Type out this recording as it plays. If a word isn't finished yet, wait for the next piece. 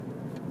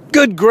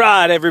Good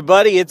Grod,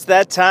 everybody. It's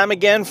that time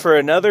again for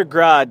another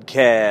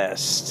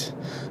Grodcast.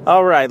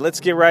 All right, let's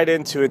get right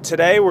into it.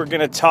 Today we're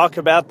going to talk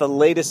about the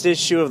latest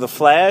issue of The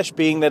Flash,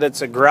 being that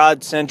it's a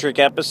Grodd-centric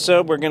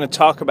episode. We're going to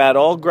talk about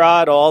all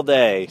Grodd all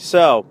day.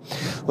 So,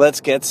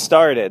 let's get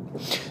started.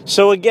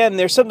 So again,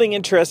 there's something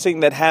interesting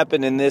that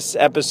happened in this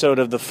episode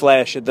of The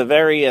Flash at the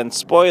very end.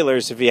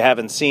 Spoilers if you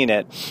haven't seen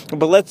it.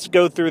 But let's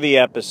go through the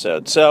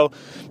episode. So,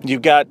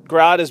 you've got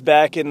Grodd is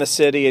back in the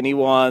city and he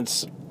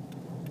wants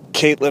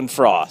Caitlin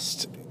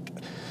Frost.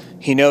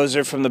 He knows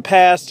her from the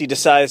past. He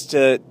decides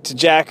to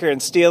jack her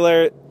and steal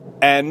her.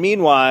 And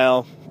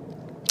meanwhile,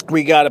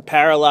 we got a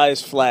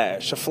paralyzed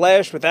Flash. A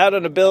Flash without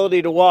an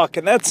ability to walk.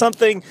 And that's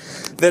something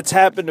that's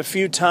happened a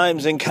few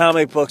times in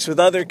comic books with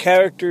other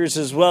characters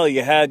as well.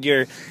 You had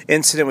your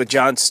incident with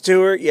John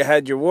Stewart. You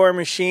had your War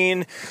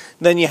Machine.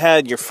 Then you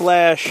had your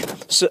Flash.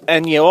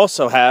 And you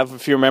also have,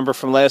 if you remember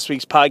from last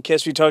week's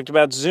podcast, we talked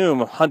about Zoom.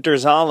 Hunter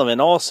Zolomon,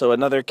 also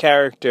another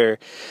character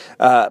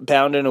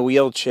bound in a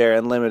wheelchair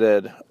and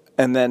limited.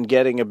 And then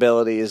getting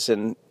abilities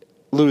and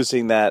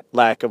losing that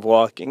lack of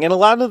walking. And a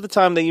lot of the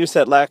time they use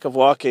that lack of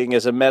walking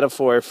as a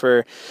metaphor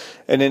for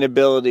an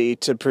inability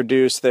to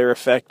produce their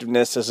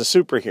effectiveness as a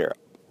superhero.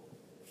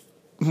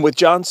 With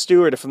John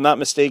Stewart, if I'm not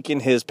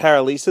mistaken, his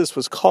paralysis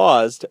was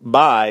caused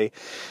by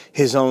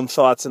his own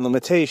thoughts and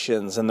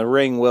limitations, and the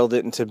Ring willed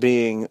it into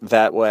being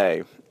that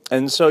way.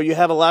 And so you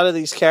have a lot of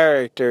these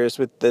characters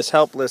with this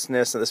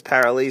helplessness and this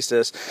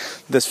paralysis,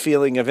 this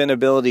feeling of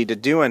inability to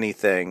do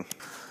anything.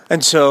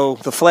 And so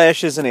the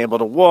Flash isn't able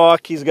to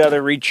walk. He's got to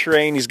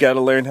retrain. He's got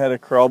to learn how to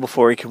crawl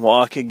before he can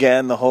walk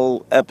again. The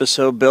whole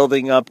episode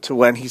building up to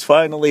when he's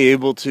finally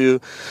able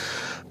to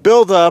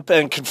build up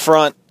and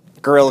confront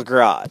Gorilla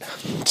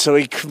Grodd. So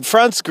he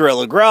confronts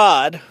Gorilla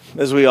Grodd,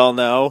 as we all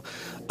know,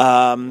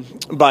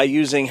 by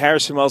using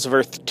Harrison Wells of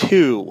Earth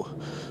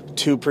 2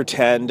 to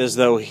pretend as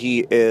though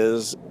he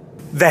is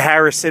the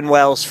Harrison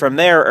Wells from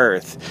their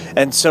Earth.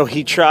 And so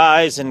he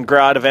tries, and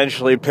Grodd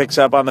eventually picks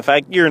up on the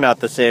fact, you're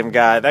not the same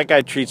guy. That guy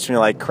treats me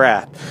like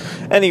crap.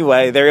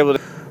 Anyway, they're able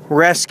to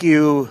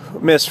rescue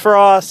Miss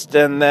Frost,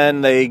 and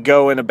then they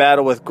go in a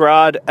battle with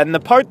Grodd. And the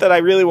part that I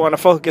really want to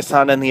focus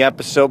on in the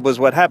episode was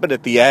what happened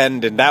at the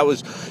end, and that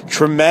was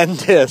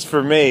tremendous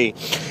for me,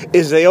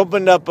 is they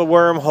opened up a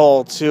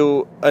wormhole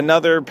to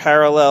another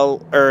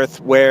parallel Earth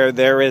where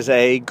there is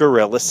a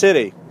Gorilla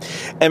City.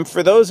 And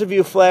for those of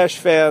you Flash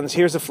fans,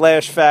 here's a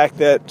Flash fact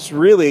that's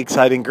really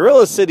exciting.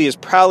 Gorilla City is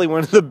probably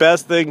one of the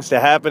best things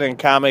to happen in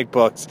comic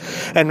books,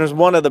 and was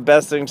one of the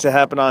best things to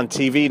happen on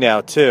TV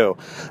now, too.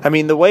 I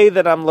mean, the way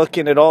that I'm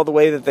looking at all the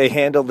way that they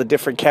handle the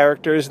different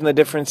characters in the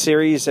different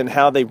series and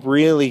how they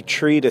really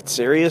treat it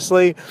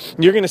seriously,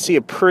 you're going to see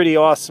a pretty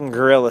awesome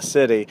Gorilla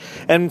City.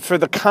 And for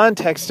the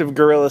context of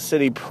Gorilla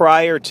City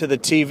prior to the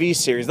TV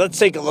series, let's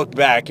take a look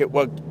back at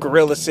what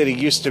Gorilla City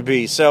used to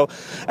be. So,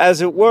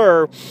 as it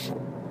were,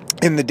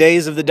 in the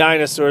days of the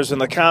dinosaurs, when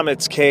the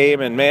comets came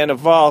and man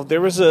evolved,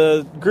 there was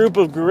a group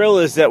of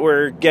gorillas that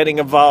were getting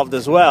evolved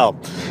as well.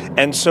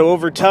 And so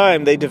over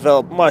time, they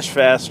developed much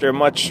faster,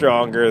 much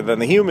stronger than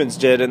the humans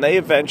did, and they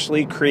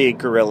eventually create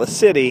Gorilla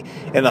City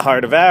in the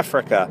heart of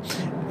Africa.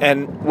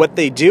 And what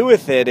they do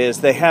with it is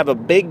they have a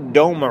big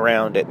dome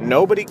around it.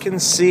 Nobody can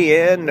see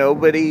in,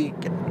 nobody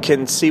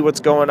can see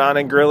what's going on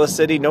in Gorilla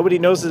City. Nobody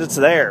knows that it's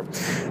there.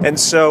 And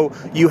so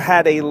you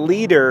had a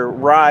leader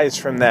rise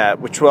from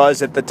that, which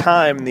was, at the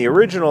time, the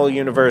original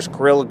universe,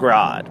 Gorilla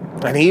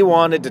Grodd. And he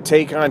wanted to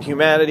take on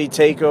humanity,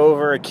 take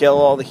over, kill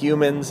all the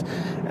humans,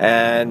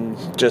 and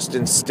just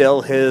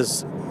instill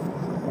his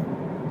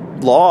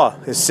law,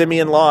 his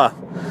simian law,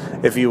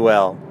 if you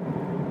will,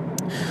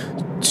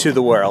 to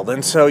the world.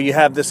 And so you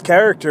have this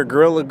character,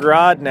 Gorilla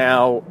Grodd,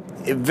 now,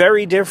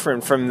 very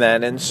different from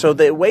then. And so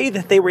the way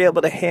that they were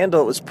able to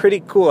handle it was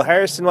pretty cool.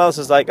 Harrison Wells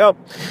is like, oh,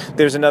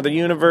 there's another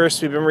universe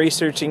we've been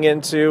researching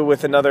into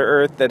with another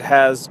Earth that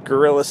has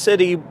Gorilla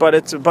City, but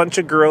it's a bunch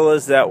of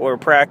gorillas that were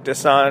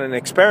practiced on and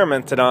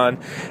experimented on,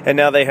 and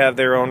now they have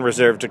their own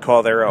reserve to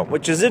call their own,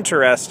 which is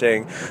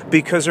interesting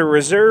because a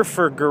reserve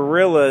for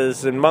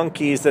gorillas and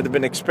monkeys that have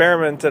been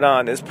experimented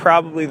on is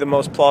probably the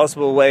most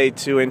plausible way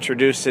to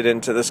introduce it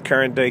into this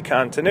current day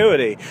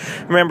continuity.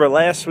 Remember,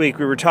 last week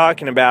we were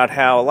talking about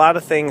how a lot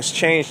of things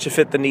change to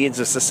fit the needs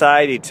of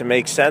society, to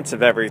make sense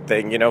of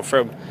everything, you know,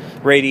 from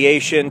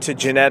radiation to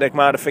genetic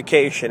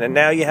modification. And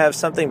now you have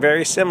something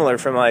very similar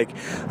from like,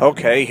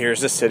 okay,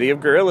 here's a city of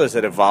gorillas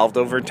that evolved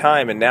over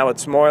time. And now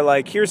it's more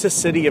like, here's a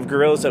city of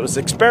gorillas that was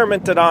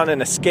experimented on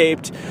and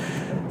escaped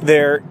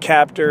their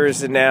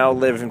captors and now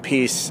live in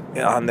peace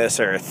on this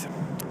Earth.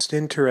 most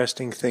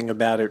interesting thing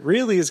about it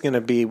really is going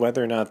to be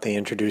whether or not they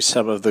introduce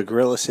some of the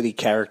Gorilla City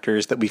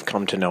characters that we've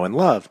come to know and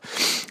love.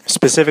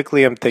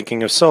 Specifically, I'm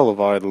thinking of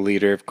Solovar, the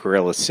leader of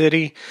Gorilla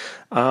City,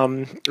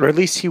 or at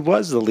least he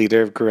was the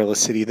leader of Gorilla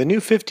City. The New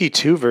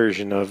 52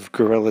 version of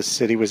Gorilla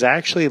City was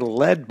actually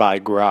led by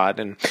Grodd,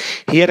 and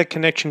he had a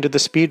connection to the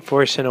Speed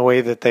Force in a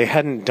way that they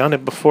hadn't done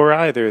it before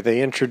either.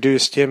 They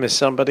introduced him as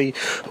somebody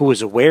who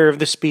was aware of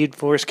the Speed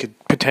Force, could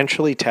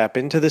potentially tap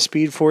into the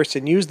Speed Force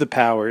and use the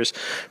powers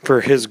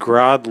for his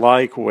Grodd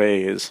godlike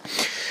ways.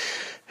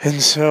 And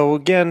so,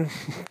 again,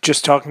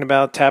 just talking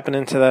about tapping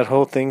into that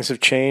whole things have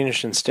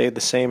changed and stayed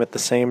the same at the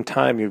same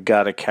time. You've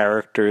got a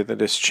character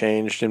that has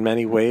changed in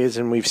many ways,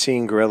 and we've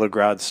seen Gorilla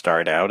Grodd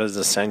start out as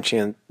a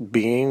sentient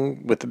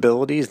being with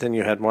abilities. Then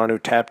you had one who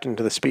tapped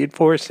into the Speed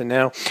Force, and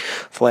now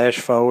flash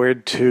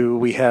forward to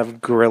we have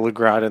Gorilla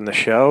Grodd in the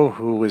show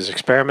who was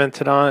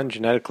experimented on,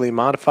 genetically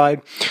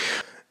modified,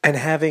 and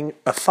having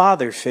a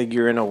father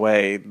figure in a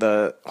way,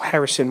 the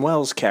Harrison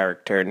Wells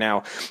character.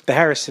 Now, the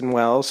Harrison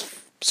Wells,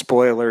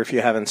 spoiler if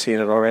you haven't seen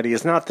it already,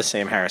 is not the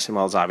same Harrison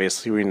Wells,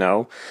 obviously. We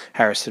know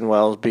Harrison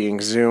Wells being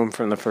Zoom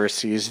from the first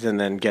season and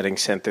then getting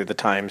sent through the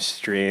time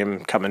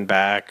stream, coming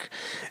back,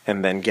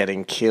 and then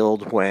getting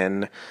killed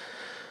when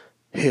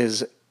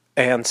his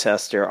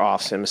ancestor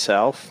offs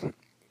himself,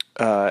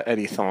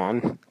 Eddie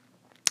Thawne.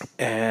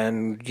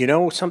 And,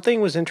 something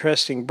was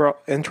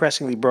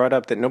interestingly brought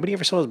up that nobody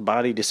ever saw his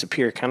body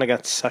disappear. Kind of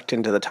got sucked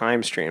into the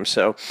time stream.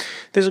 So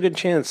there's a good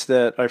chance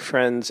that our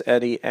friends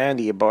Eddie and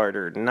Eobard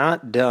are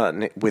not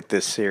done with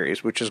this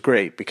series, which is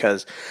great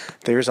because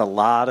there's a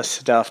lot of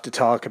stuff to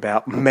talk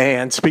about.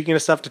 Man, speaking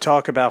of stuff to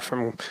talk about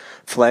from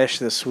Flash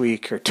this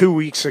week, or 2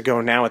 weeks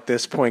ago now at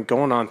this point,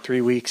 going on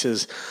 3 weeks,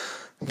 is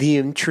the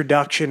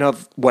introduction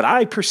of what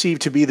I perceive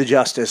to be the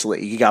Justice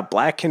League. You got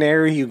Black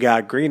Canary, you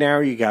got Green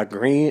Arrow, you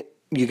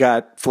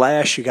got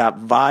Flash, you got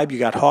Vibe, you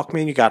got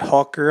Hawkman, you got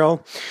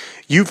Hawkgirl.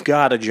 You've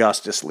got a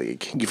Justice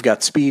League. You've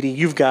got Speedy.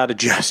 You've got a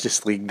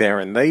Justice League there.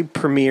 And they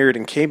premiered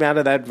and came out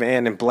of that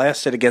van and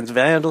blasted against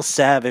Vandal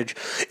Savage.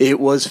 It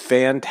was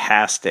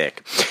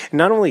fantastic.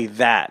 Not only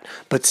that,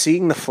 but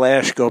seeing the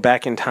Flash go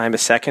back in time a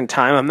second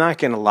time, I'm not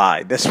going to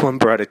lie, this one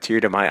brought a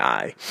tear to my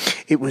eye.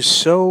 It was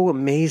so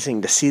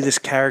amazing to see this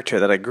character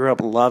that I grew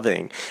up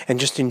loving and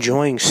just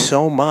enjoying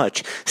so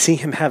much, see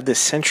him have this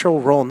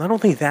central role. Not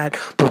only that,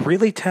 but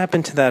really tap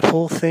into that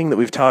whole thing that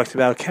we've talked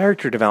about,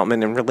 character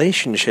development and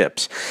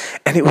relationships.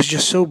 And it was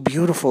just so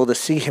beautiful to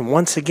see him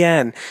once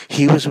again.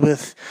 He was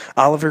with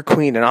Oliver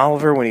Queen, and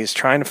Oliver, when he's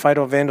trying to fight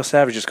off Vandal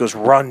Savage, just goes,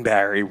 "Run,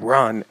 Barry,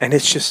 run." And it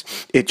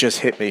just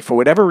hit me. For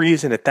whatever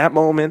reason, at that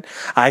moment,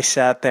 I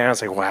sat there and I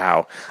was like,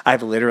 wow,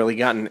 I've literally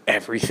gotten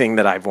everything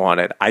that I've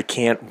wanted. I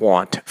can't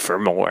want for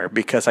more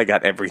because I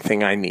got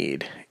everything I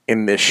need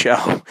in this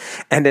show.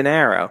 And in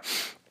Arrow,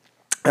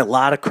 a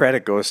lot of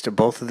credit goes to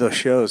both of those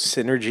shows.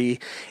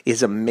 Synergy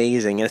is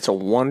amazing, and it's a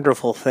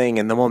wonderful thing.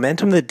 And the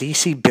momentum that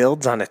DC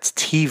builds on its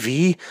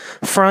TV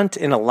front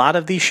in a lot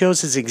of these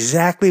shows is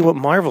exactly what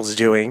Marvel's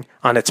doing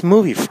on its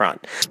movie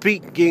front.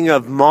 Speaking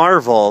of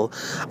Marvel,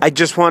 I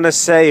just want to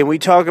say, and we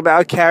talk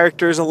about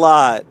characters a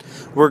lot,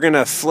 we're going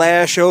to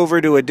flash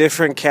over to a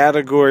different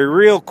category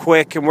real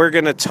quick, and we're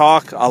going to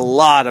talk a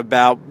lot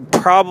about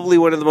probably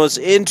one of the most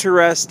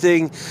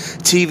interesting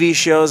TV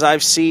shows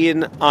I've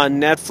seen on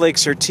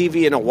Netflix or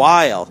TV in a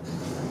while.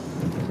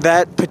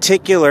 That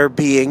particular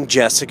being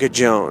Jessica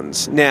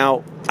Jones.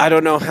 Now, I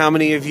don't know how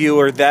many of you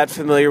are that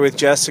familiar with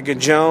Jessica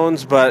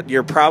Jones, but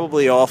you're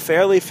probably all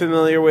fairly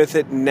familiar with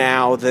it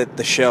now that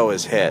the show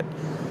is hit.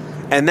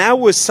 And that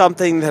was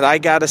something that I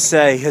gotta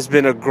say has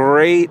been a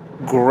great,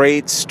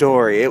 great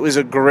story. It was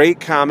a great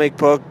comic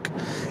book.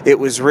 It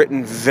was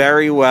written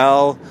very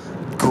well.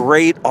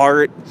 Great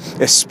art,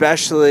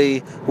 especially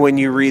when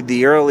you read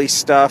the early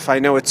stuff. I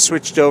know it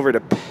switched over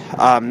to,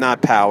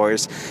 not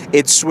Powers,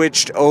 it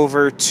switched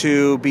over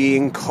to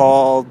being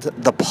called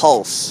The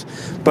Pulse.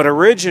 But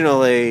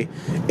originally,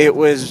 it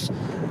was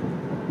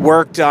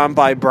worked on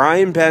by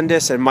Brian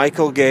Bendis and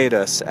Michael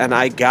Gaydos. And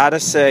I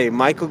gotta say,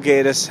 Michael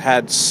Gaydos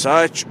had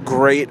such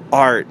great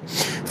art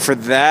for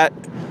that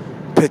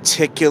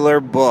particular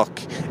book,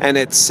 and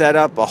it set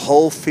up a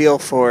whole feel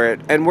for it,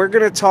 and we're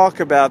going to talk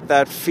about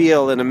that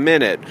feel in a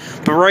minute.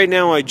 But right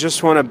now I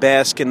just want to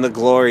bask in the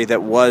glory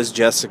that was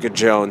Jessica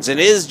Jones and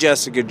is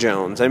Jessica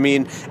Jones. I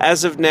mean,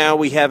 as of now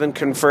we haven't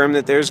confirmed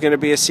that there's going to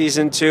be a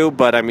season 2,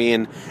 but I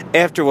mean,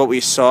 after what we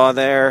saw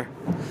there,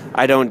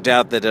 I don't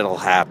doubt that it'll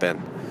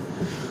happen.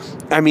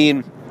 I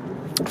mean,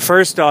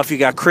 first off, you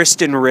got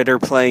Kristen Ritter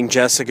playing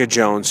Jessica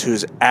Jones,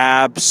 who's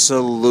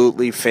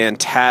absolutely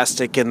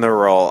fantastic in the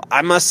role.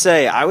 I must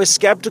say, I was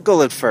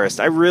skeptical at first.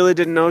 I really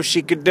didn't know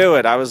she could do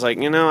it. I was like,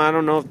 I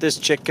don't know if this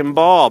chick can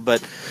ball,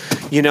 but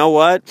you know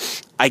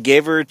what? I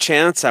gave her a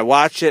chance, I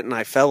watched it, and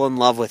I fell in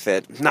love with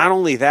it. Not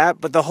only that,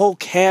 but the whole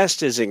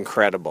cast is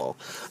incredible.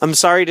 I'm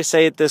sorry to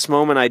say at this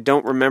moment I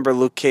don't remember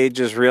Luke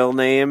Cage's real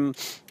name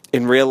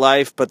in real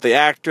life, but the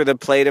actor that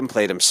played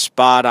him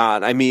spot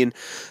on. I mean,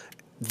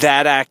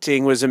 that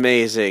acting was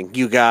amazing.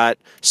 You got,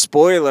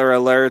 spoiler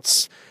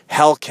alerts,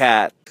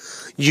 Hellcat.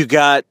 You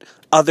got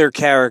other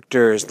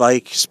characters,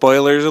 like,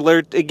 spoilers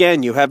alert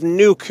again, you have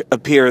Nuke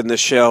appear in the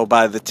show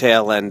by the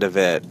tail end of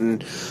it.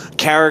 And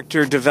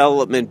character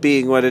development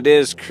being what it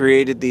is,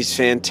 created these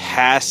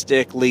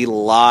fantastically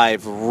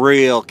live,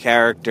 real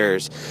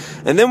characters.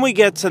 And then we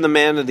get to the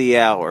man of the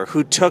hour,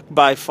 who took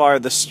by far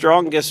the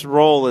strongest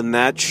role in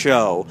that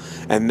show,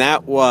 and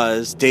that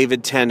was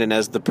David Tennant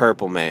as the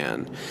Purple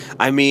Man.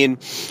 I mean,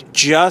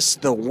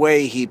 just the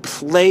way he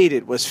played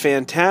it was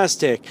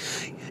fantastic.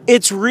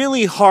 it's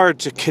really hard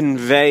to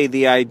convey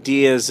the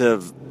ideas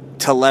of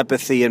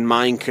telepathy and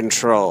mind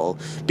control,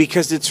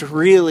 because it's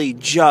really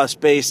just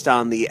based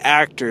on the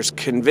actors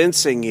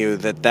convincing you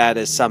that that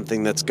is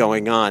something that's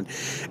going on.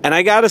 And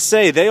I gotta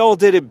say, they all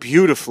did it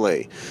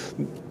beautifully.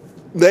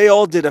 They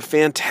all did a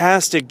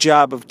fantastic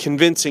job of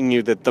convincing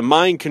you that the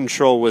mind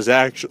control was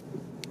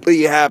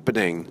actually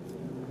happening,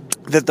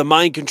 that the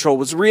mind control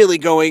was really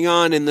going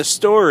on in the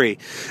story.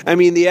 I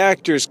mean, the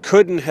actors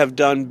couldn't have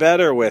done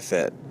better with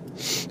it.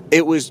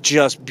 It was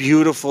just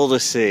beautiful to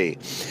see.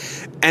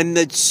 And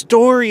the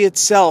story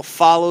itself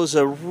follows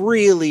a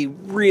really,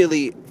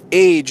 really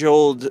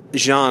age-old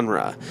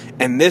genre.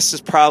 And this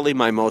is probably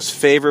my most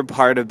favorite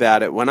part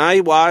about it. When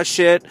I watch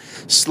it,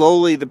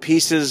 slowly the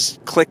pieces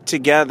click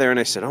together, and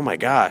I said, oh my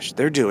gosh,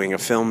 they're doing a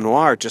film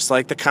noir just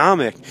like the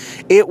comic.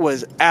 It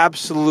was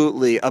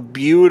absolutely a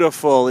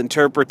beautiful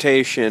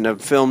interpretation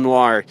of film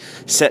noir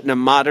set in a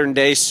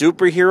modern-day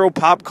superhero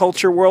pop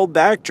culture world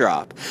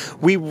backdrop.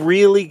 We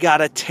really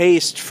got a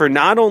taste for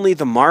not only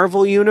the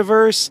Marvel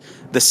universe,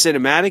 the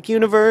cinematic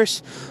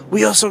universe,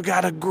 we also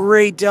got a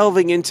great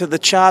delving into the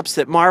chops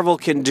that Marvel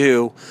can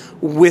do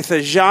with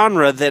a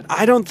genre that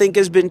I don't think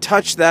has been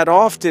touched that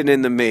often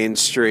in the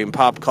mainstream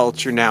pop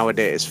culture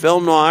nowadays.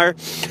 Film noir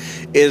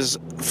is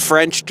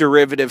French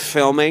derivative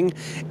filming.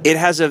 It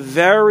has a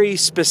very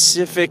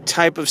specific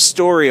type of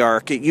story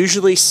arc. It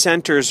usually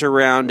centers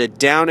around a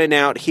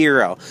down-and-out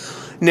hero.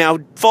 Now,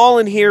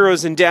 fallen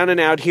heroes and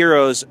down-and-out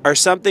heroes are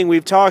something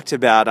we've talked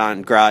about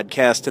on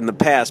Grodcast in the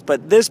past,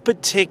 but this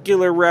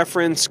particular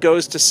reference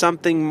goes to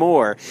something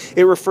more.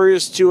 It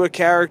refers to a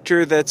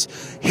character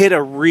that's hit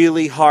a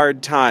really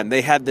hard time.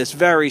 They had this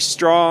very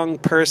strong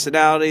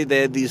personality.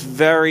 They had these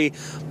very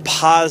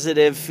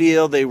positive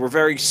feel. They were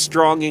very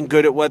strong and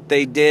good at what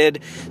they did.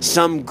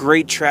 Some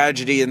great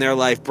tragedy in their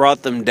life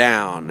brought them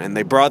down, and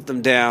they brought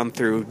them down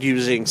through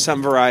using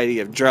some variety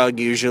of drug,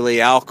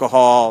 usually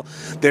alcohol.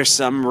 There's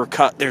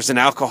an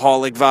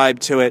alcoholic vibe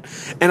to it.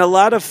 And a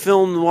lot of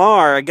film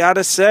noir, I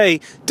gotta say,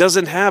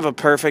 doesn't have a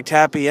perfect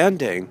happy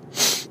ending.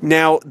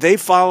 Now, they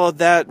followed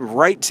that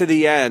right to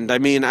the end. I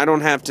mean, I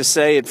don't have to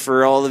say it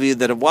for all of you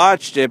that have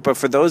watched it, but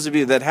for those of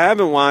you that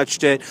haven't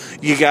watched it,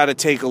 you got to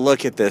take a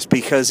look at this,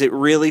 because it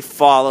really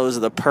follows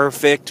the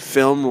perfect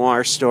film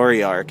noir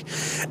story arc.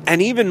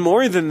 And even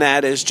more than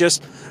that is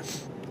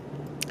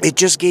it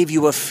just gave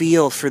you a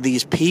feel for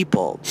these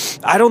people.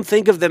 I don't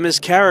think of them as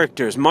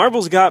characters.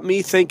 Marvel's got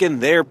me thinking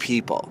they're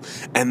people.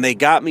 And they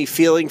got me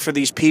feeling for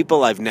these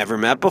people I've never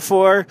met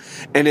before.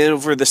 And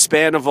over the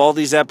span of all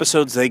these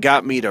episodes, they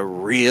got me to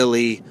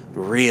really,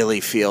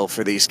 really feel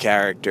for these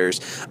characters.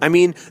 I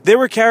mean, there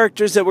were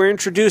characters that were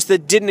introduced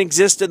that didn't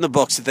exist in the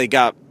books that they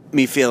got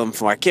me feeling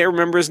for. I can't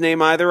remember his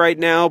name either right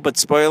now, but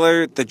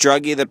spoiler, the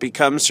druggie that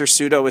becomes her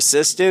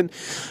pseudo-assistant,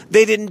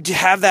 they didn't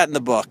have that in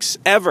the books,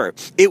 ever.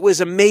 It was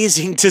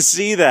amazing to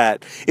see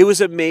that. It was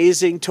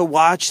amazing to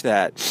watch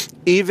that.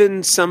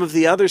 Even some of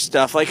the other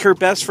stuff, like her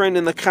best friend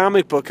in the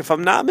comic book, if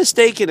I'm not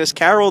mistaken, is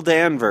Carol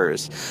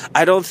Danvers.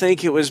 I don't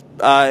think it was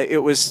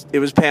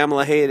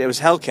Pamela Hayden, it was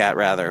Hellcat,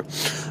 rather.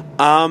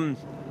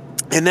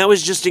 And that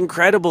was just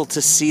incredible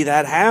to see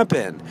that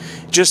happen.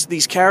 Just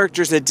these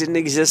characters that didn't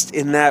exist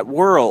in that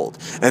world.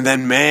 And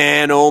then,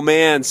 man, oh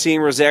man,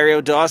 seeing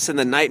Rosario Dawson,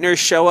 the night nurse,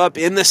 show up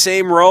in the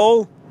same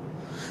role,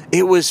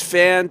 it was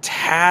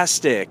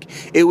fantastic.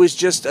 It was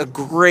just a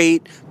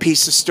great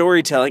piece of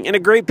storytelling and a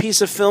great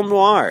piece of film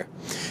noir.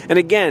 And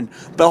again,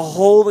 the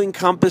whole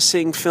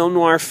encompassing film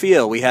noir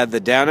feel. We had the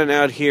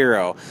down-and-out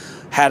hero,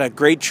 had a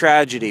great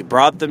tragedy,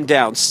 brought them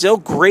down, still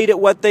great at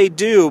what they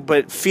do,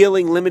 but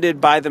feeling limited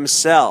by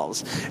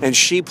themselves. And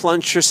she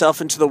plunged herself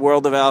into the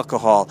world of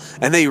alcohol,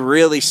 and they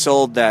really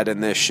sold that in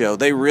this show.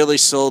 They really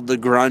sold the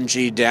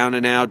grungy, down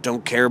and out,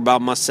 don't care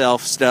about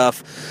myself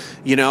stuff.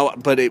 You know,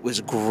 but it was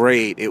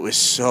great. It was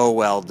so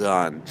well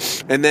done.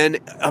 And then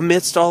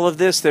amidst all of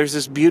this, there's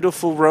this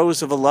beautiful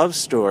rose of a love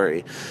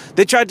story.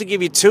 They tried to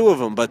give you two of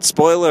them, but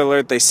spoiler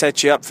alert, they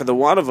set you up for the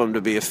one of them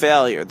to be a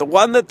failure. The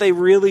one that they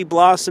really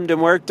blossomed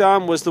and worked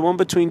on was the one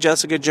between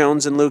Jessica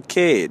Jones and Luke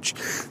Cage.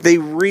 They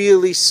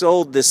really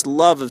sold this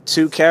love of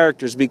two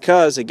characters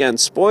because, again,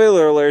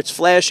 spoiler alerts,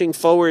 flashing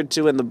forward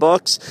to in the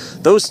books,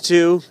 those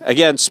two,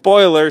 again,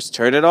 spoilers,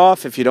 turn it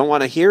off if you don't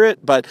want to hear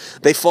it, but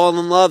they fall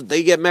in love,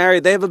 they get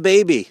married, they have a baby.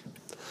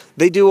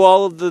 They do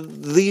all of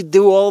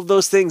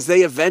those things.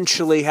 They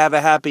eventually have a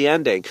happy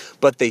ending,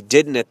 but they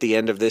didn't at the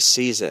end of this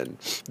season.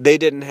 They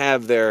didn't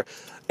have their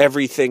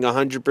everything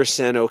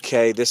 100%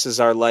 okay, this is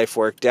our life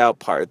worked out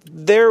part.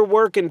 They're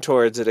working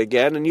towards it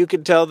again, and you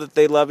can tell that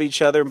they love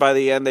each other, and by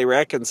the end they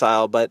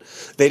reconcile, but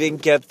they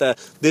didn't get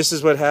this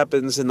is what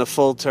happens in the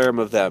full term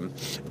of them.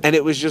 And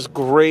it was just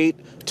great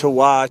to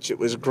watch. It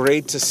was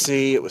great to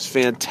see. It was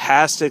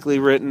fantastically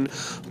written.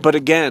 But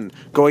again,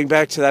 going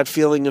back to that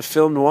feeling of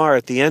film noir,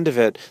 at the end of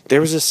it, there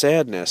was a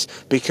sadness.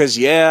 Because,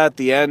 yeah, at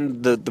the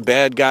end, the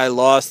bad guy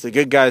lost, the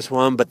good guys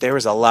won, but there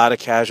was a lot of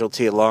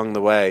casualty along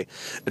the way.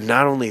 And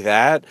not only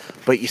that,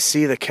 but you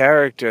see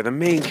the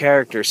main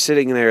character,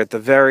 sitting there at the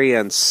very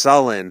end,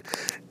 sullen,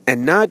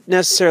 And not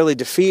necessarily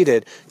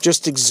defeated,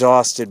 just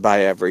exhausted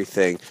by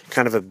everything.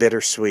 Kind of a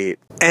bittersweet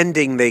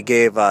ending they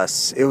gave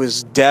us. It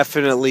was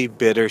definitely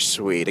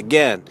bittersweet.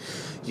 Again,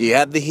 you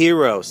had the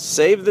hero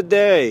save the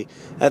day.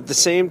 At the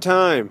same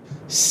time,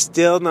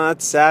 still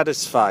not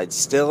satisfied,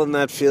 still in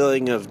that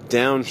feeling of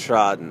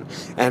downtrodden.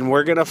 And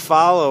we're going to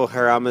follow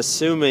her, I'm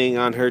assuming,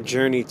 on her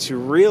journey to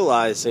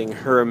realizing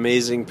her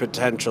amazing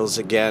potentials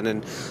again.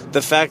 And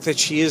the fact that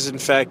she is, in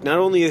fact, not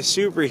only a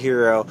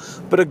superhero,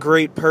 but a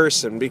great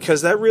person.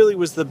 Because that really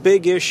was the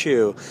big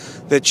issue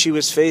that she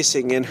was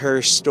facing in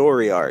her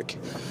story arc.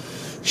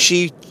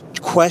 She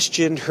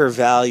questioned her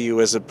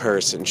value as a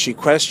person. She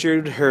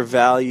questioned her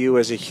value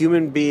as a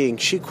human being.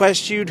 She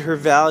questioned her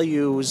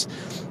values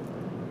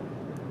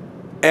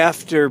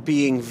after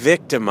being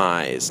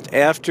victimized,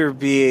 after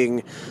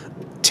being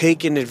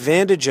taken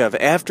advantage of,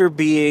 after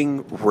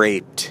being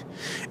raped.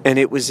 And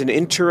it was an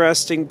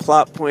interesting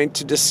plot point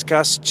to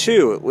discuss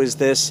too. It was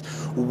this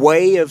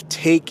way of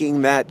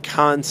taking that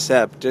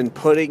concept and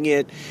putting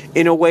it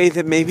in a way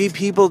that maybe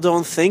people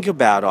don't think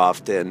about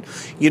often.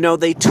 You know,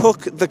 they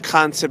took the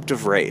concept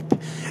of rape,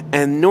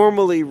 and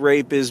normally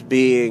rape is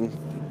being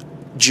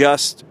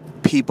just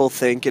people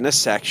think in a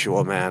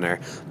sexual manner.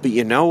 But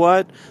you know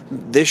what?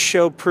 This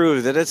show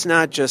proved that it's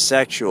not just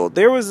sexual.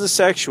 There was the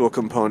sexual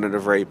component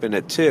of rape in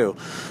it too,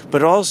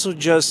 but also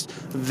just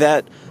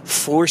that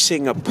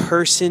forcing a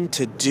person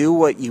to do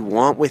what you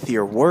want with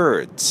your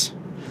words.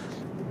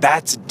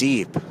 That's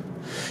deep.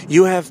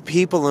 You have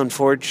people,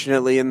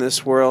 unfortunately, in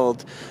this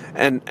world,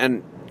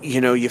 and you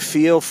know, you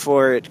feel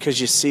for it because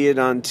you see it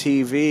on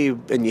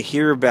TV and you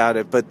hear about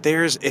it, but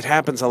it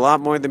happens a lot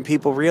more than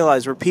people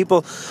realize, where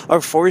people are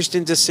forced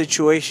into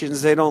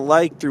situations they don't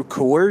like through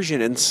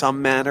coercion in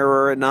some manner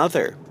or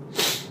another.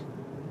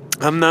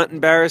 I'm not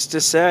embarrassed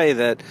to say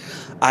that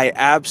I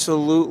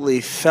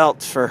absolutely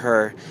felt for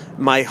her.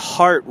 My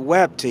heart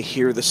wept to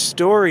hear the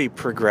story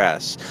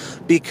progress,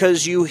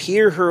 because you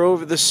hear her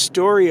over the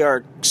story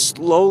arc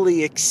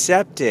slowly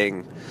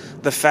accepting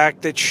the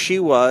fact that she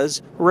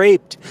was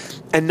raped.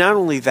 And not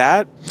only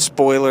that,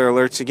 spoiler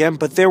alerts again,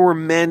 but there were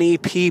many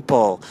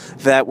people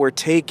that were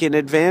taken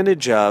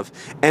advantage of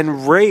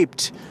and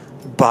raped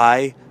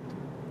by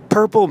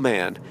Purple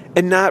Man,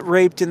 and not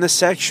raped in the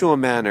sexual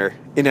manner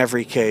in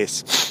every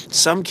case.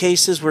 Some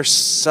cases were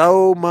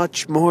so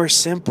much more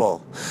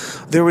simple.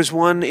 There was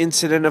one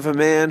incident of a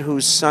man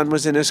whose son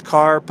was in his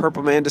car.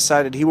 Purple Man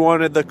decided he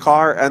wanted the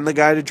car and the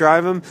guy to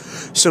drive him,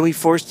 so he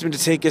forced him to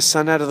take his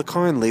son out of the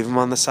car and leave him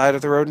on the side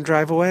of the road and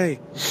drive away.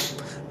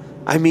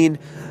 I mean,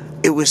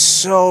 it was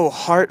so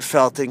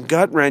heartfelt and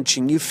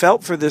gut-wrenching. You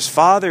felt for this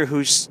father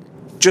who's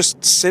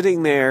just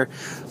sitting there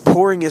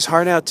pouring his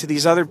heart out to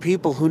these other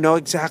people who know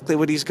exactly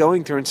what he's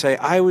going through and say,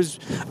 I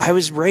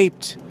was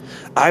raped.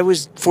 I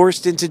was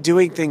forced into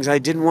doing things I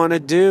didn't want to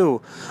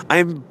do.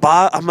 I'm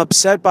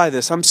upset by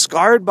this. I'm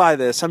scarred by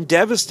this. I'm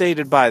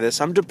devastated by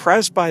this. I'm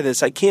depressed by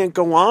this. I can't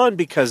go on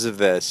because of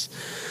this.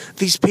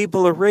 These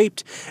people are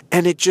raped,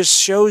 and it just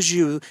shows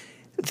you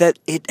that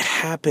it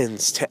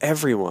happens to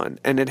everyone,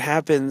 and it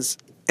happens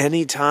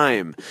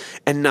anytime.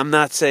 And I'm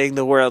not saying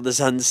the world is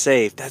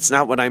unsafe. That's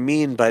not what I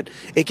mean, but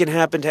it can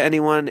happen to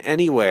anyone,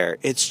 anywhere.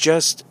 It's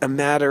just a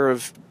matter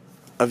of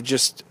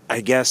just,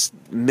 I guess,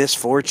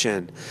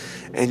 misfortune.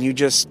 And you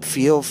just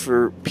feel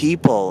for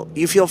people.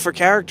 You feel for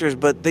characters,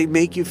 but they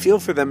make you feel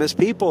for them as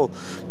people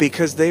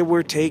because they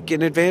were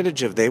taken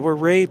advantage of. They were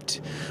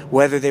raped.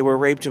 Whether they were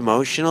raped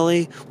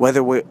emotionally,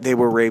 whether they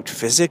were raped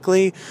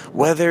physically,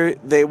 whether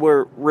they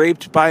were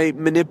raped by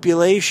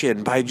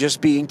manipulation, by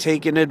just being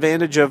taken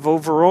advantage of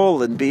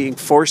overall and being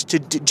forced to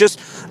do, just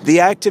the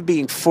act of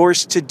being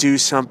forced to do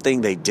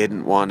something they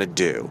didn't want to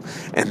do.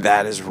 And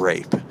that is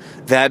rape.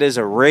 That is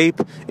a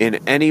rape in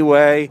any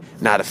way,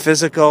 not a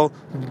physical,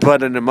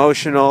 but an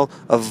emotional,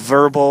 a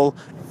vocal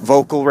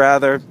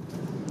rather,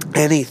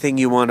 anything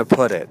you want to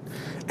put it.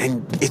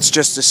 And it's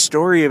just a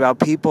story about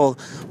people.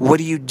 What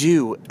do you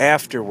do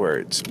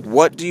afterwards?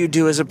 What do you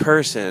do as a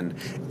person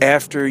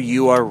after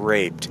you are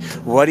raped?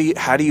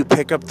 How do you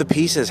pick up the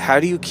pieces?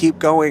 How do you keep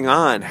going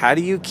on? How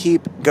do you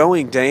keep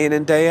going day in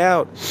and day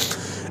out?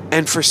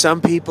 And for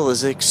some people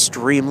it's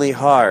extremely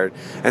hard.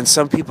 And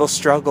some people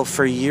struggle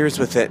for years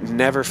with it and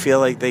never feel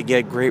like they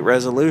get great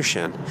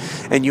resolution.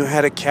 And you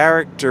had a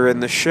character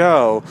in the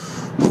show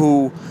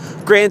who,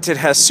 granted,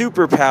 has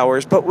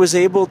superpowers, but was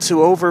able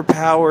to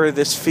overpower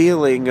this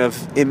feeling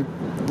of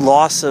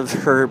loss of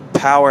her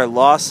power,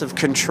 loss of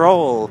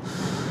control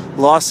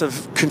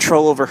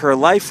over her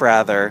life,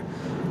 rather,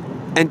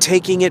 and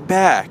taking it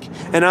back.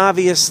 And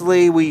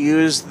obviously we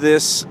use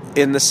this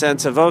in the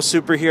sense of,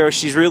 superhero,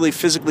 she's really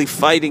physically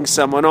fighting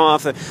someone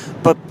off,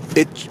 but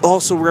it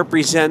also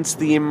represents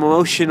the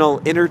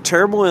emotional inner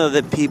turmoil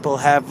that people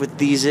have with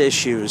these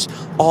issues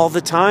all the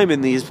time,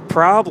 and these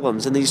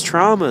problems and these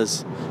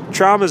traumas.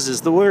 Traumas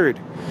is the word.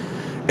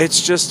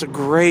 It's just a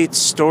great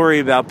story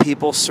about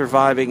people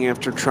surviving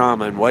after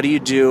trauma, and what do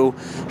you do?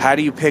 How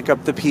do you pick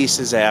up the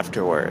pieces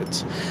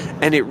afterwards?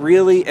 And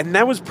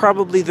that was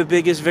probably the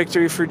biggest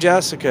victory for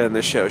Jessica in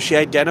the show. She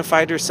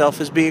identified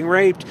herself as being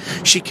raped.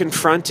 She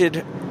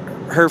confronted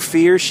her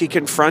fear. She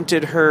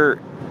confronted her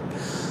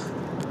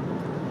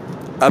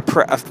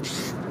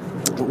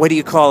what do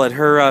you call it?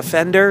 Her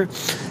offender,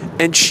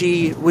 and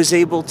she was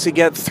able to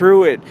get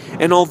through it.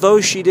 And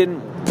although she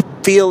didn't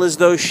feel as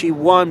though she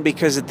won,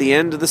 because at the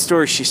end of the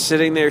story she's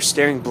sitting there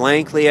staring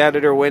blankly out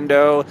at her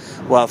window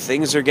while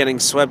things are getting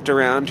swept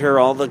around her,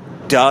 all the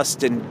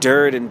dust and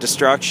dirt and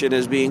destruction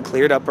is being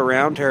cleared up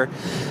around her,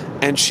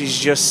 and she's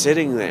just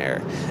sitting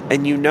there,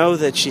 and you know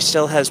that she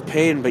still has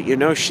pain, but you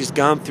know she's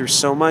gone through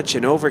so much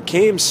and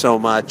overcame so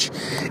much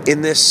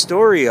in this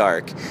story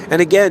arc. And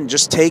again,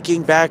 just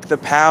taking back the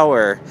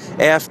power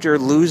after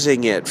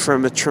losing it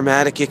from a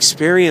traumatic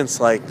experience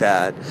like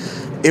that.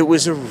 It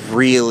was a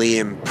really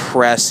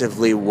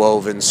impressively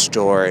woven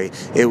story.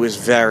 It was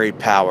very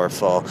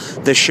powerful.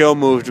 The show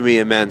moved me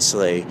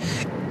immensely.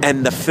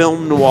 And the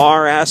film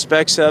noir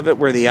aspects of it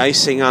were the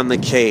icing on the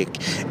cake.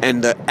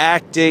 And the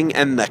acting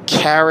and the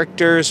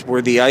characters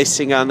were the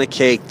icing on the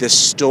cake. The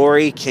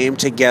story came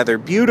together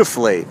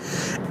beautifully.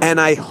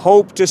 And I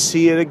hope to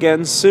see it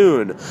again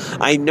soon.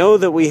 I know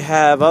that we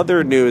have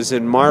other news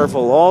in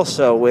Marvel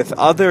also, with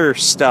other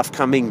stuff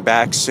coming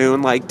back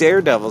soon, like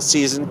Daredevil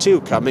Season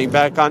 2 coming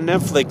back on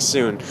Netflix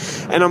soon.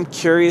 And I'm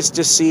curious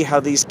to see how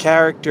these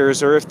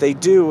characters, or if they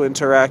do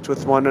interact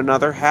with one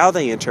another, how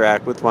they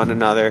interact with one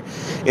another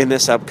in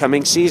this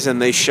upcoming season.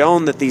 They've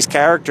shown that these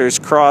characters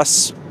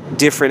cross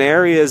different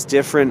areas,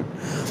 different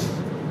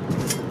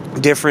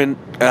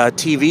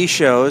TV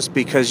shows,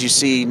 because you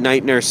see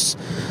Night Nurse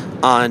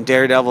on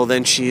Daredevil,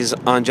 then she's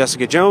on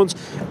Jessica Jones,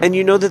 and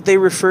you know that they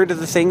refer to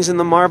the things in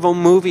the Marvel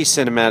movie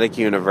cinematic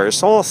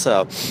universe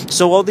also.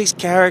 So all these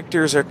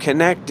characters are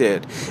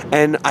connected,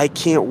 and I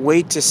can't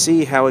wait to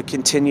see how it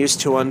continues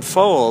to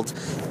unfold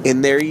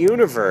in their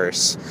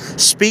universe.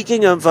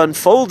 Speaking of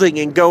unfolding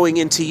and going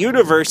into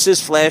universes,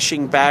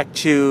 flashing back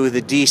to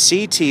the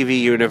DC TV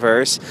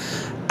universe,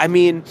 I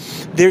mean,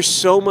 there's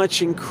so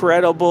much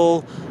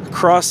incredible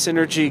cross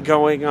synergy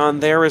going on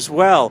there as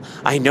well.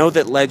 I know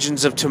that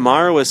Legends of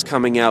Tomorrow is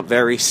coming out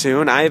very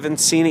soon. I haven't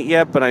seen it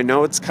yet, but I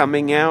know it's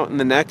coming out in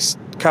the next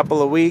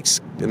couple of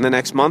weeks, in the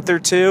next month or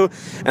two,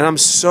 and I'm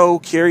so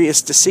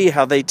curious to see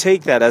how they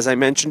take that, as I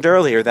mentioned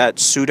earlier, that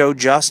pseudo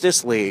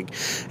Justice League,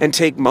 and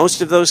take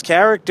most of those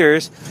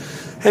characters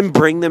and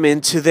bring them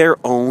into their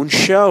own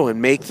show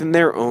and make them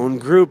their own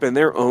group and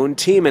their own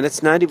team. And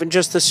it's not even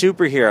just the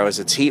superheroes.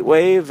 It's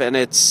Heatwave, and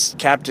it's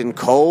Captain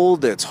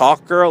Cold, it's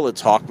Hawkgirl,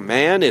 it's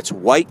Hawkman, it's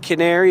White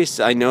Canary.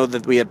 I know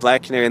that we had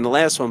Black Canary in the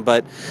last one,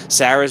 but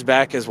Sarah's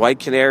back as White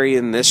Canary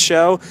in this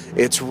show.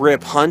 It's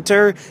Rip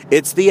Hunter,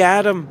 it's the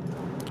Atom.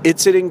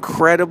 It's an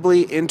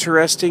incredibly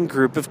interesting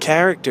group of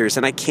characters,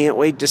 and I can't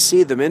wait to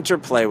see them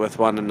interplay with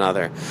one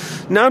another.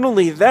 Not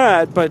only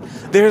that, but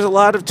there's a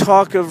lot of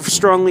talk of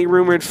strongly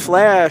rumored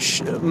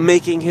Flash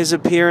making his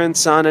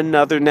appearance on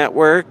another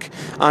network,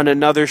 on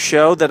another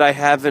show that I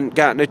haven't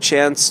gotten a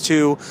chance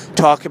to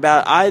talk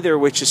about either,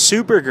 which is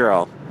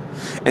Supergirl.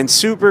 And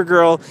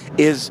Supergirl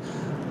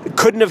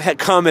couldn't have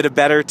come at a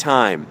better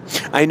time.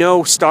 I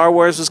know Star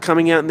Wars was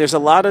coming out, and there's a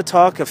lot of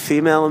talk of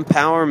female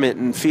empowerment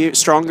and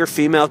stronger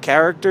female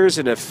characters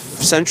in a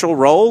central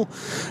role.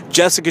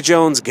 Jessica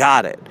Jones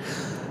got it.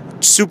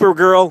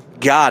 Supergirl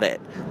got it.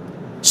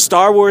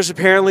 Star Wars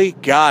apparently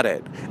got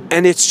it.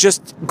 And it's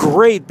just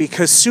great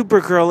because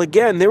Supergirl,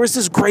 again, there was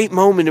this great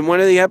moment in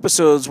one of the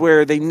episodes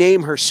where they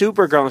name her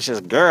Supergirl, and she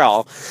says,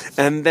 girl,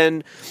 and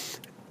then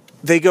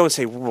they go and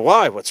say,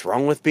 why? What's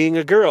wrong with being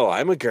a girl?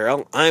 I'm a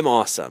girl. I'm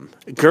awesome.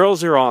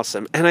 Girls are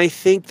awesome. And I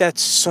think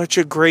that's such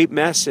a great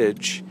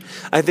message.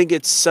 I think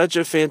it's such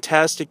a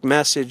fantastic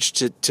message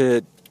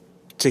to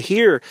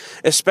hear,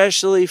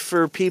 especially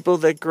for people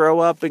that grow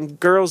up and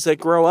girls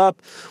that grow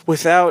up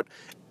without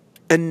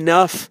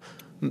enough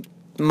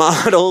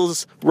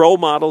role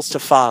models to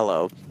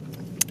follow.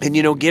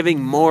 And,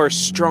 giving more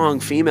strong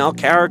female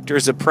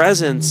characters a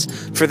presence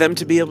for them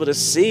to be able to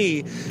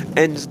see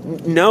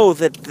and know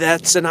that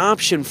that's an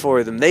option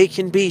for them. They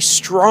can be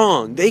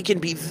strong. They can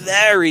be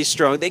very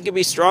strong. They can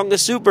be strong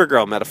as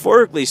Supergirl,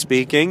 metaphorically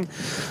speaking.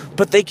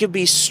 But they can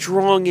be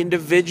strong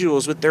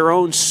individuals with their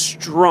own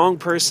strong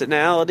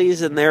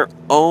personalities and their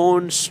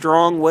own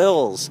strong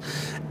wills.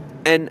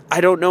 And I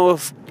don't know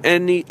if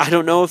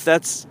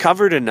that's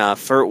covered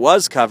enough, or it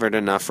was covered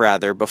enough,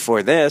 rather,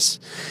 before this.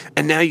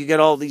 And now you get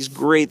all these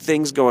great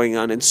things going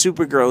on, and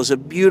Supergirl is a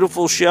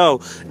beautiful show.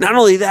 Not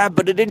only that,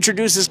 but it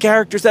introduces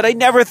characters that I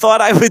never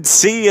thought I would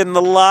see in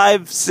the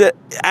live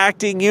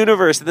acting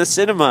universe, in the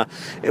cinema,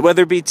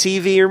 whether it be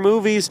TV or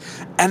movies.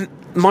 And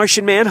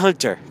Martian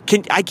Manhunter.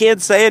 I can't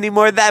say any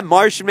more of that.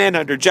 Martian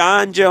Manhunter.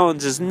 John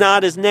Jones is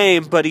not his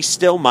name, but he's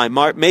still my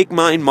make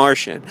mine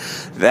Martian.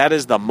 That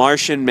is the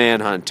Martian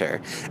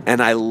Manhunter.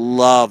 And I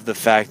love the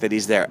fact that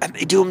he's there. And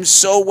they do him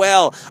so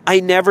well.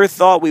 I never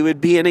thought we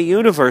would be in a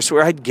universe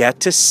where I'd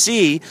get to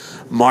see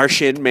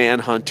Martian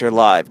Manhunter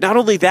live. Not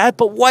only that,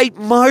 but white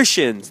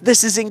Martians.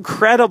 This is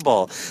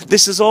incredible.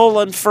 This is all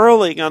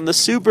unfurling on the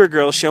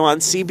Supergirl show on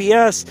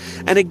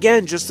CBS. And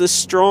again, just a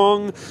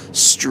strong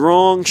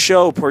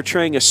show portraying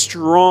portraying a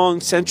strong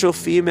central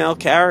female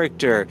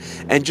character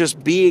and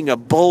just being a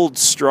bold,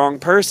 strong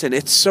person.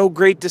 It's so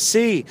great to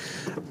see.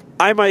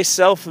 I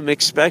myself am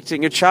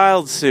expecting a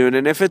child soon,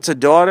 and if it's a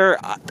daughter,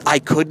 I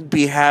couldn't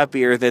be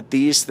happier that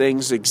these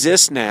things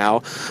exist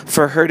now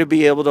for her to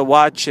be able to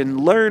watch and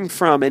learn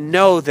from and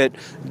know that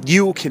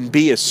you can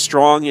be as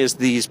strong as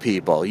these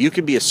people. You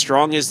can be as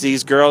strong as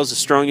these girls, as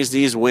strong as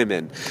these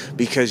women,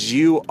 because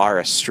you are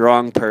a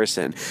strong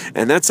person.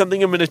 And that's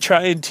something I'm going to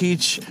try and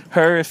teach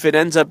her if it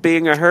ends up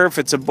being a her. If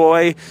it's a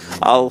boy,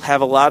 I'll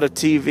have a lot of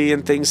TV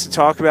and things to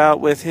talk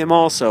about with him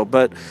also.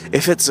 But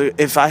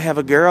if I have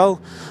a girl,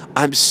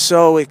 I'm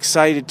so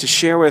excited to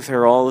share with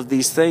her all of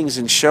these things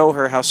and show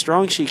her how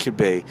strong she could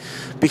be,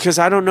 because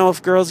I don't know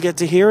if girls get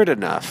to hear it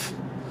enough.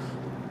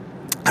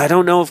 I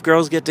don't know if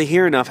girls get to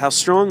hear enough how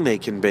strong they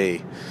can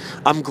be.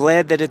 I'm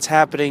glad that it's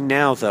happening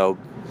now, though.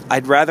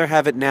 I'd rather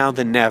have it now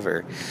than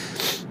never.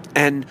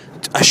 And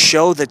a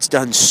show that's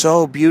done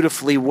so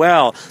beautifully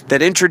well,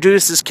 that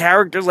introduces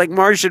characters like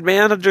Martian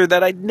Manhunter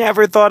that I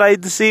never thought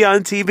I'd see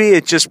on TV.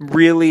 It just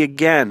really,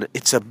 again,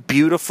 it's a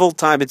beautiful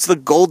time. It's the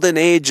golden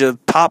age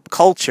of pop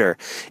culture.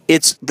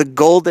 It's the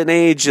golden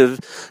age of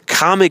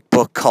comic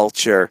book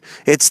culture.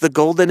 It's the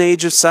golden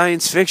age of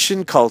science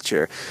fiction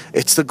culture.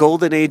 It's the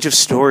golden age of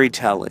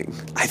storytelling.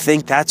 I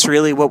think that's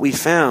really what we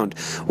found.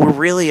 We're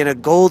really in a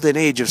golden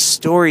age of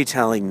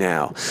storytelling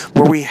now,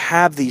 where we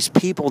have these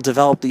people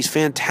develop these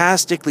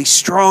fantastically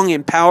strong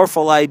and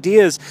powerful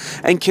ideas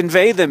and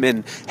convey them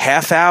in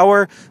half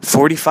hour,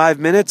 45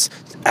 minutes,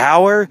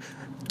 hour,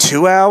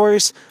 2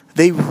 hours.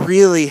 They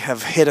really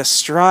have hit a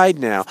stride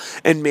now.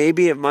 And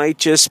maybe it might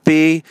just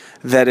be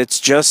that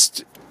it's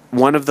just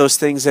one of those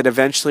things that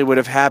eventually would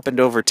have happened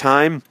over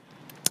time.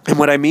 And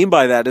what I mean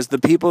by that is the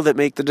people that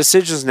make the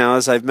decisions now,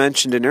 as I've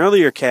mentioned in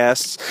earlier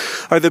casts,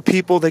 are the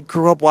people that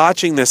grew up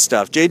watching this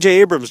stuff.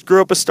 J.J. Abrams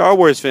grew up a Star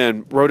Wars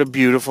fan, wrote a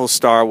beautiful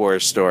Star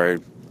Wars story.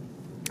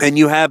 And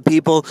you have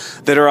people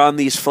that are on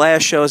these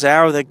flash shows,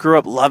 Arrow, that grew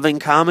up loving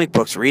comic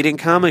books, reading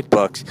comic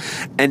books.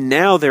 And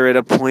now they're at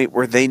a point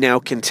where they now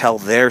can tell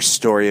their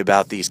story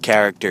about these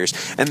characters.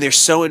 And they're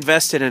so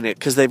invested in it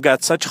because they've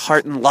got such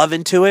heart and love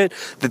into it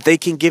that they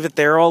can give it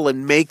their all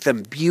and make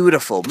them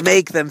beautiful,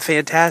 make them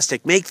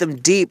fantastic, make them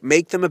deep,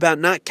 make them about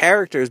not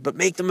characters, but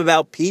make them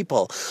about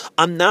people.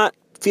 I'm not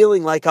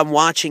feeling like I'm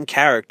watching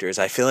characters.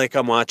 I feel like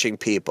I'm watching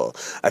people.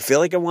 I feel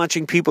like I'm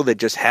watching people that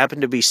just happen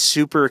to be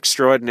super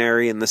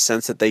extraordinary in the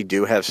sense that they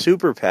do have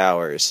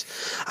superpowers.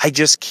 I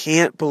just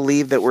can't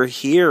believe that we're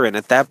here and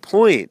at that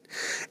point.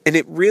 And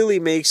it really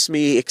makes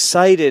me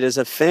excited as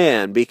a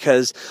fan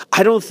because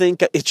I don't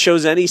think it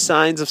shows any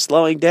signs of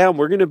slowing down.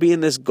 We're going to be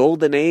in this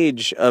golden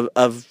age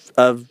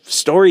of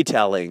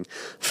storytelling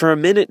for a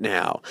minute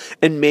now.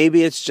 And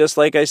maybe it's just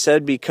like I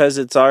said, because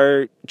it's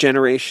our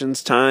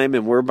generation's time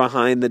and we're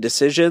behind the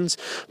decisions,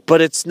 but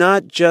it's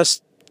not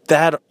just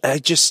that.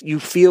 You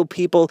feel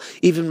people,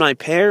 even my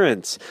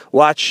parents,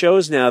 watch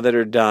shows now that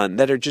are done,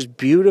 that are just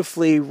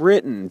beautifully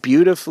written,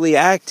 beautifully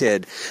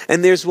acted.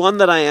 And there's one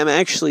that I am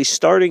actually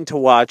starting to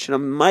watch, and I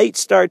might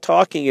start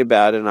talking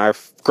about in our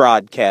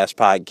Grodcast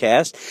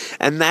podcast,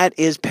 and that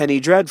is Penny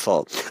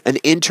Dreadful, an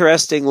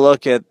interesting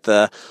look at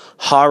the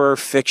horror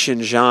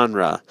fiction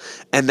genre.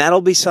 And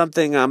that'll be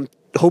something I'm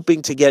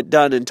hoping to get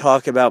done and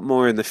talk about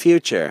more in the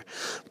future.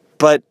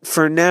 But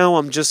for now,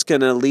 I'm just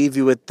going to leave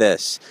you with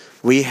this.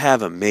 We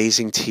have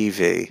amazing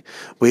TV.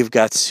 We've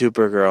got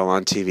Supergirl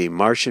on TV,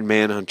 Martian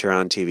Manhunter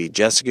on TV,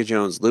 Jessica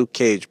Jones, Luke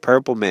Cage,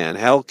 Purple Man,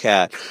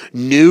 Hellcat,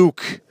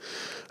 Nuke.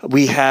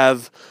 We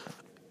have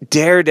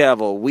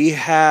Daredevil. We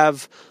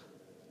have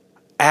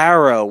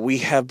Arrow. We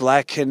have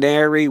Black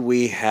Canary.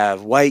 We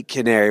have White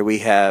Canary. We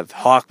have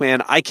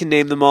Hawkman. I can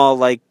name them all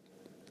like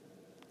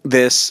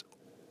this,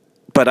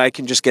 but I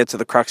can just get to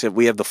the crux of it.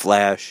 We have The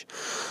Flash.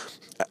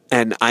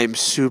 And I'm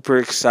super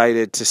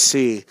excited to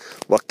see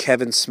what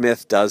Kevin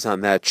Smith does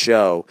on that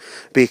show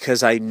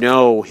because I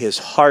know his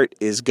heart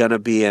is going to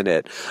be in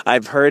it.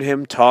 I've heard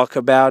him talk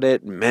about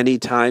it many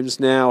times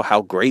now,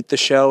 how great the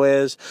show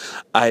is.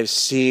 I've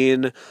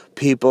seen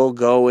people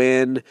go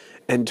in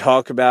and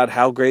talk about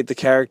how great the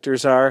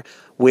characters are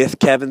with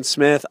Kevin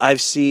Smith. I've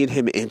seen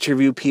him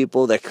interview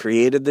people that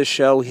created the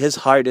show. His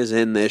heart is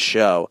in this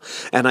show.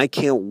 And I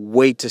can't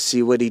wait to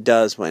see what he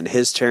does when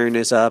his turn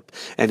is up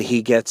and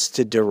he gets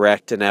to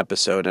direct an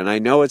episode. And I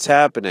know it's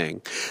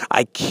happening.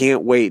 I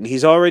can't wait. And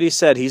he's already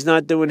said he's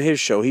not doing his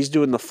show. He's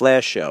doing the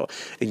Flash show.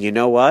 And you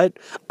know what?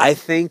 I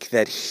think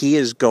that he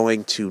is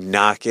going to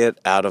knock it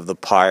out of the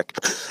park.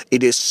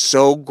 It is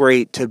so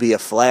great to be a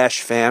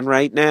Flash fan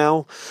right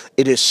now.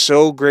 It is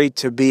so great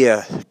to be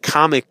a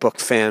comic book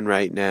fan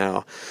right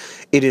now.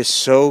 It is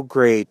so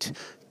great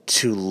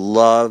to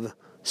love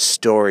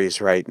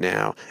stories right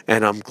now.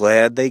 And I'm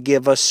glad they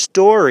give us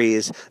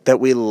stories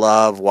that we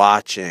love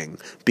watching.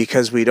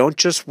 Because we don't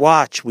just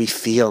watch, we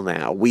feel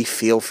now. We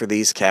feel for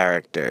these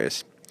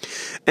characters.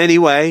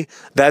 Anyway,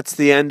 that's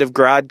the end of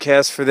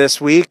Grodcast for this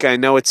week. I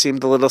know it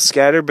seemed a little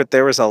scattered, but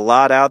there was a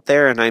lot out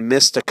there and I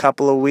missed a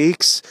couple of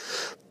weeks.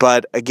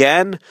 But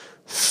again,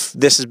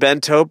 This is Ben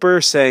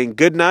Toper saying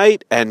good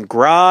night and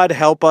Grodd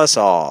help us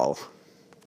all.